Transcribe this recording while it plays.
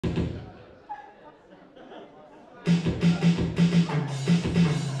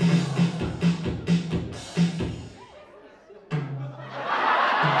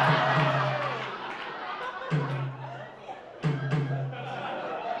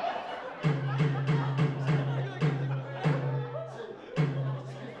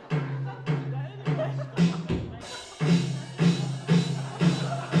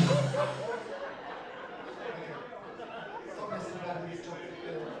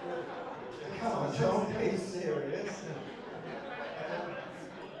Don't be serious.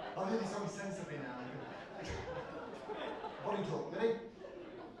 I'll do this something sensibly now. Body talk, ready?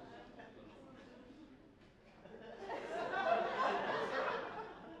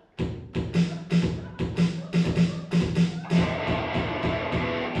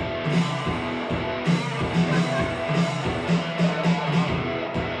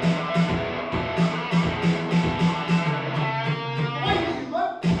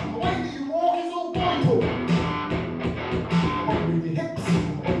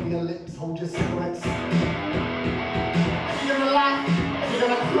 Hold your cigarettes. If you're gonna laugh, if you're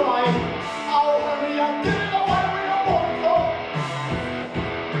gonna cry, oh honey, I'm giving away with your body talk.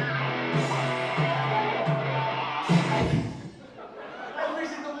 Every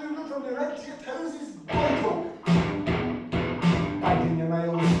single movement from your head to your toes is body talk. Biting your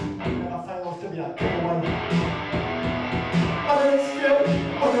nails never fails to be a giveaway. Whether it's good,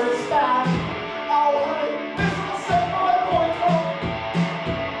 whether it's bad, oh honey, this will set my body talk.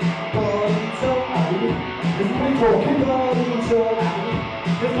 There's nobody talking, there's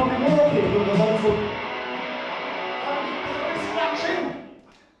nobody walking, there's nobody distraction.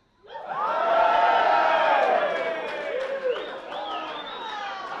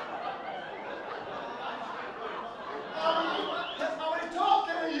 There's nobody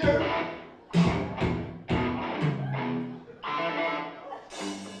talking to you.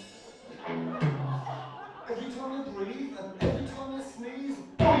 Every time you breathe and every time you sneeze,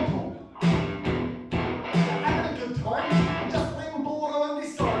 body talk. Just plain bored or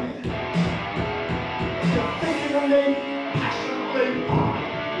undecided. If you're thinking of me passionately,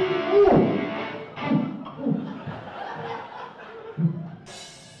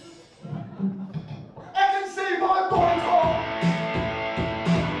 I can see my body talk.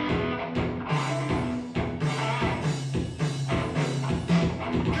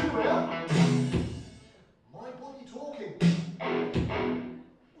 Julia, my body talking.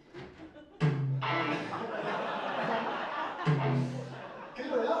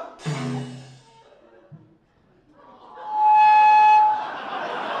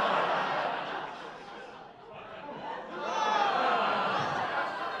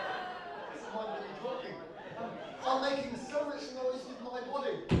 I'm making so much noise with my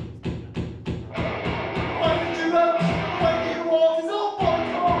body. Why did you know? Why do you walk is all body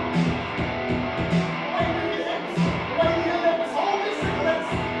talk? Why do your hips? Why do your lips? Hold your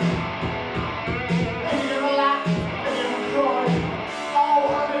cigarettes. Are you gonna laugh? Are you gonna cry? Oh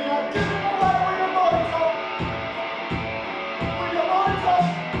honey, you're giving away with your body talk. With your body talk.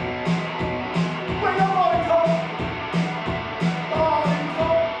 With your body talk. Body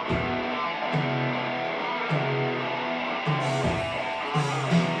talk.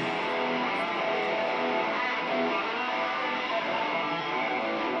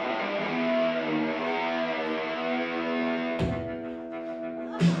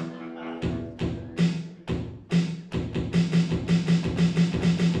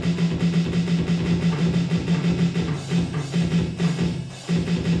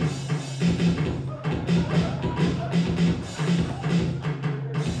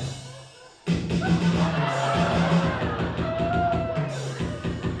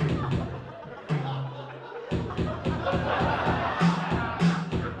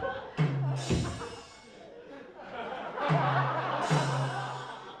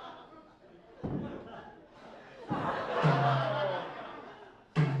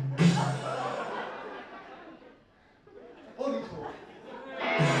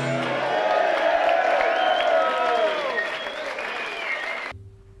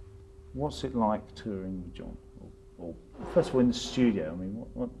 What's it like touring with John? Or first of all, in the studio, I mean,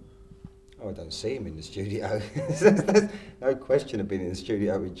 what? Oh, I don't see him in the studio. There's no question of being in the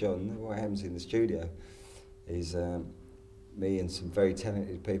studio with John. What happens in the studio is me and some very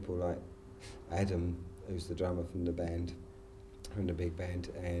talented people like Adam, who's the drummer from the band, from the big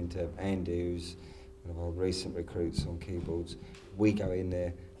band, and Andy, who's one of our recent recruits on keyboards. We go in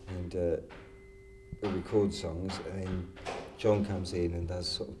there and we record songs, and then John comes in and does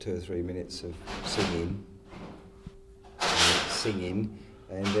sort of 2 or 3 minutes of singing,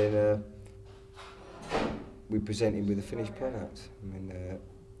 and then we present him with a finished product. I mean,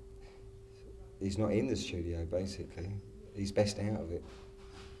 he's not in the studio, basically. He's best out of it.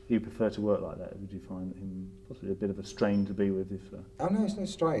 Do you prefer to work like that? Would you find him possibly a bit of a strain to be with? If Oh no, it's no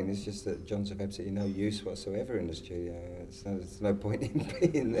strain. It's just that John's of absolutely no use whatsoever in the studio. There's no point in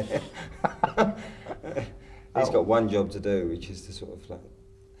being there. He's got one job to do, which is to sort of like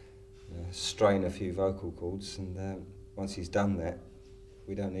strain a few vocal cords, and once he's done that,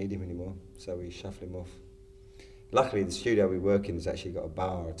 we don't need him anymore. So we shuffle him off. luckily the studio we work in has actually got a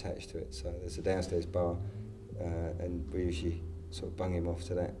bar attached to it, so there's a downstairs bar, and we usually sort of bung him off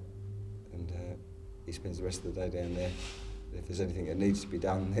to that, and he spends the rest of the day down there. If there's anything that needs to be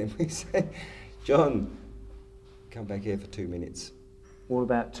done, then we say, John, come back here for 2 minutes. What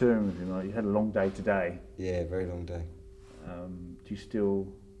about touring with him? Like, you had a long day today. Yeah, very long day. Do you still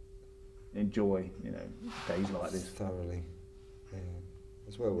enjoy, you know, days like this? Thoroughly, yeah.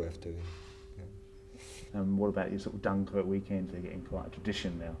 It's well worth doing. Yeah. What about your sort of Dunkirk weekends? They're getting quite a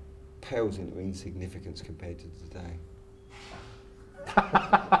tradition now. Pales into insignificance compared to today.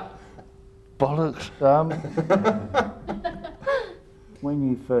 Bollocks. When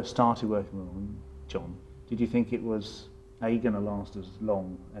you first started working with him, John, did you think it was A, going to last as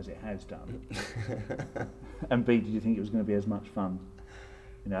long as it has done, and B, did you think it was going to be as much fun?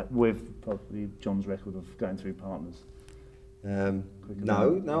 You know, with probably John's record of going through partners. No,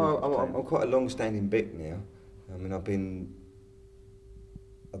 I'm quite a long-standing Bic now. I mean, I'm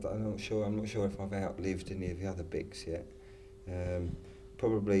not sure if I've outlived any of the other Bics yet.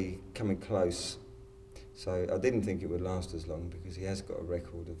 Probably coming close. So I didn't think it would last as long because he has got a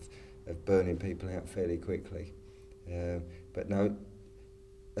record of burning people out fairly quickly. But no,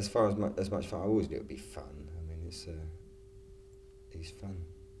 as far as much fun, I always knew it would be fun. I mean, he's fun,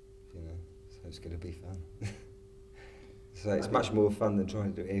 you know, so it's going to be fun. So it's much more fun than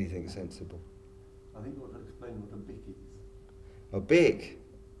trying to do anything sensible. I think you want to explain what a Bic is. A Bic?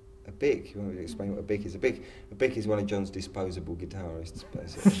 A Bic? You want me to explain what a Bic is? A Bic is one of John's disposable guitarists,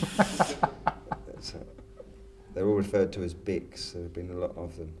 basically. They're all referred to as Bics. There have been a lot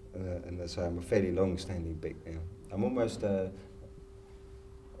of them. And so I'm a fairly long-standing Bic now. I'm almost a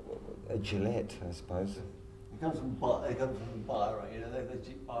Gillette, I suppose. It comes from Byron, you know, they're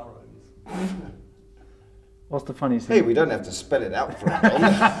cheap Byrons. What's the funniest thing? Hey, we don't have to spell it out for them.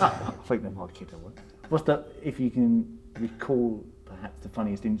 I think they might kid away. What's the, if you can recall perhaps the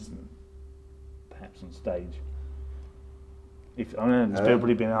funniest incident, perhaps on stage? If I know there's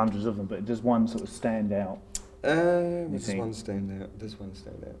probably been hundreds of them, but does one sort of stand out? Does one stand out?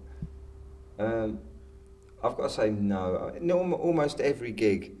 I've got to say no. Almost every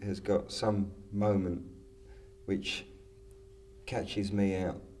gig has got some moment which catches me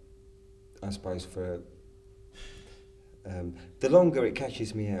out, I suppose, for the longer it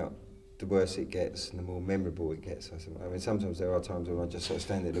catches me out, the worse it gets and the more memorable it gets. I mean, sometimes there are times when I just sort of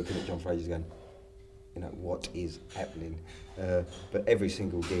stand there looking at John Fraser going, you know, what is happening? But every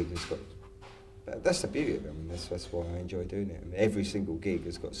single gig has got, that's the beauty of it. I mean, that's why I enjoy doing it. I mean, every single gig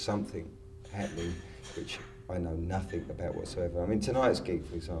has got something happening which I know nothing about whatsoever. I mean, tonight's gig,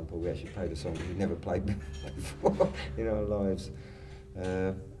 for example, we actually played a song we've never played before in our lives.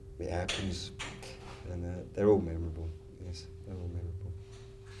 It happens, and they're all memorable. Yes, they're all memorable.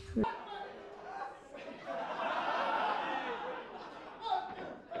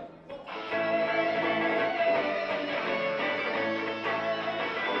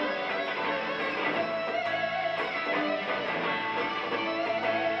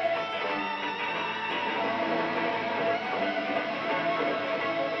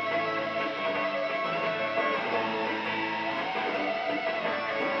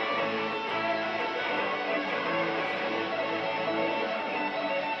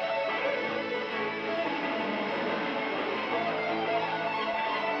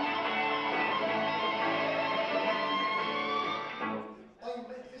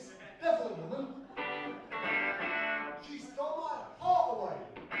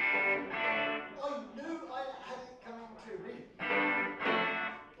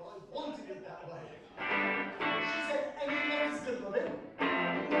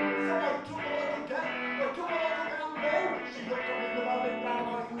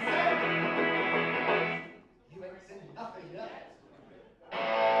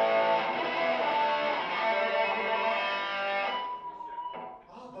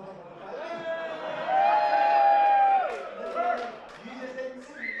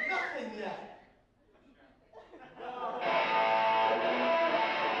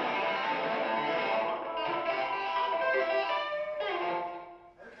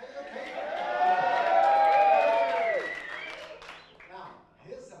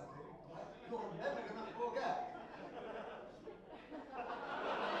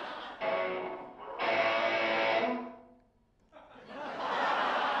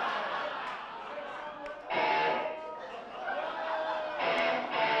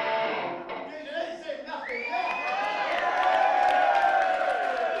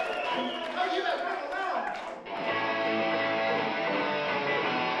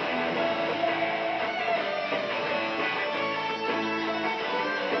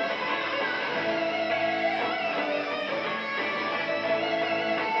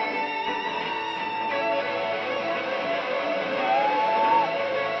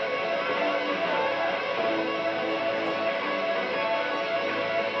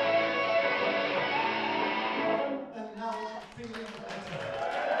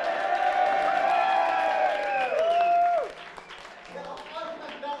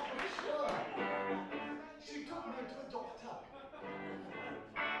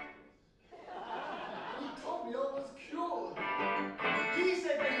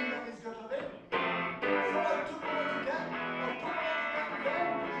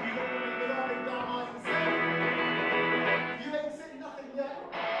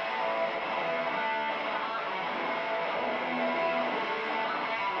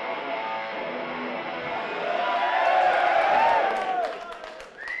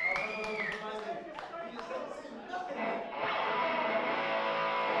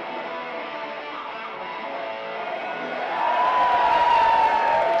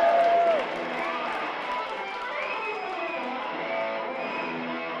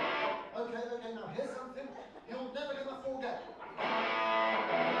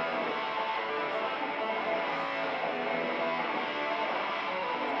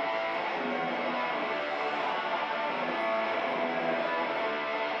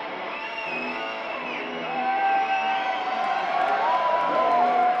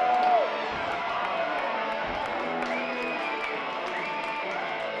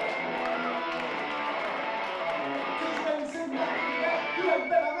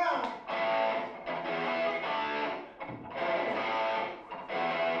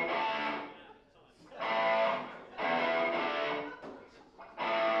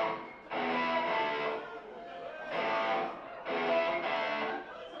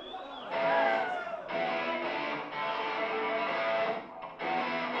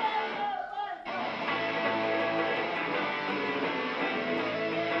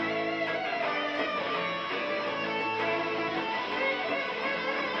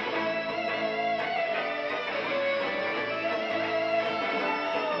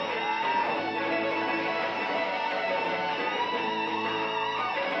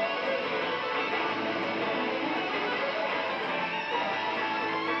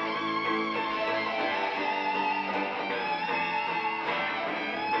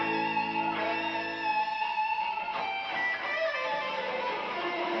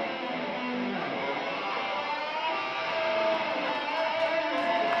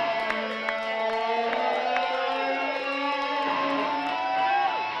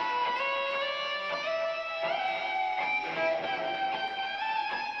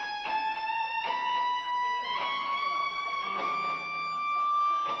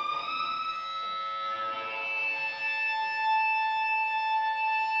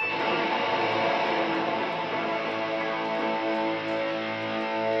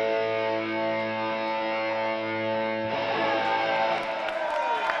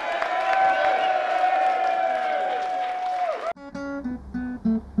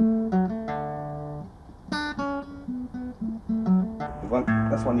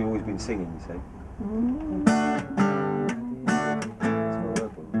 That's one you've always been singing, you see.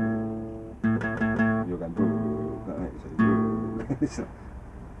 You're going boo, it's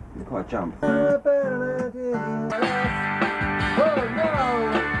quite a jump. Oh no!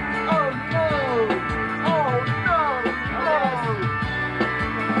 Oh no! Oh no!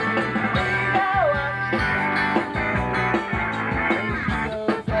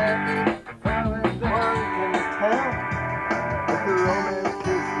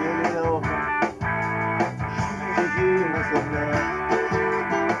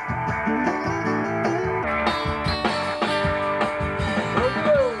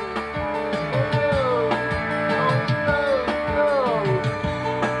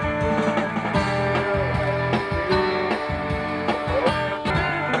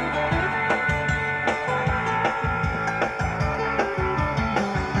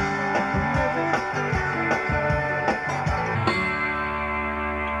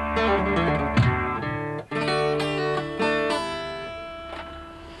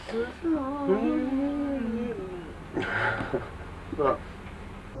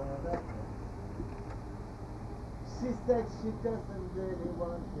 She said she doesn't really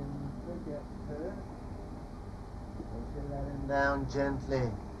want him to get hurt. So she let him down gently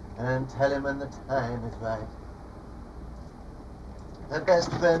and tell him when the time is right. Her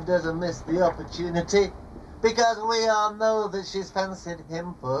best friend doesn't miss the opportunity because we all know that she's fancied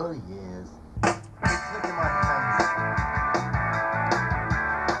him for years. Look at my hands.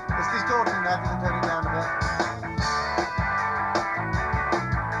 It's distorting now, if you can turn it down a bit.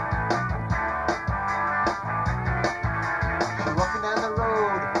 She's walking down the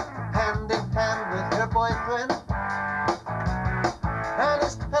road, hand in hand with her boyfriend, and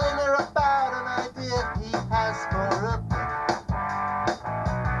is telling her about an idea he has for a friend.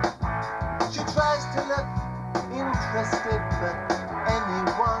 She tries to look interested, but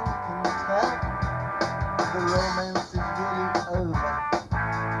anyone can tell the romance is really over.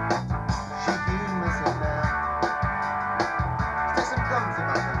 She humors him now. There's some crumbs in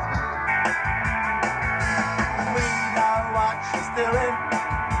my hands. We know what she's doing.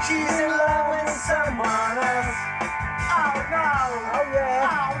 She's in love with someone else. Oh no! Oh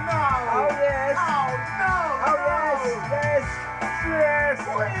yeah! Oh no! Oh yes! Oh no! Oh yes! Yes! Yes!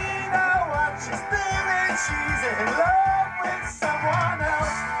 We know what she's doing. She's in love with someone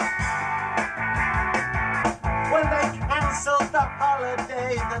else. When they cancelled the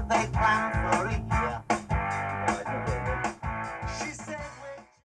holiday that they planned for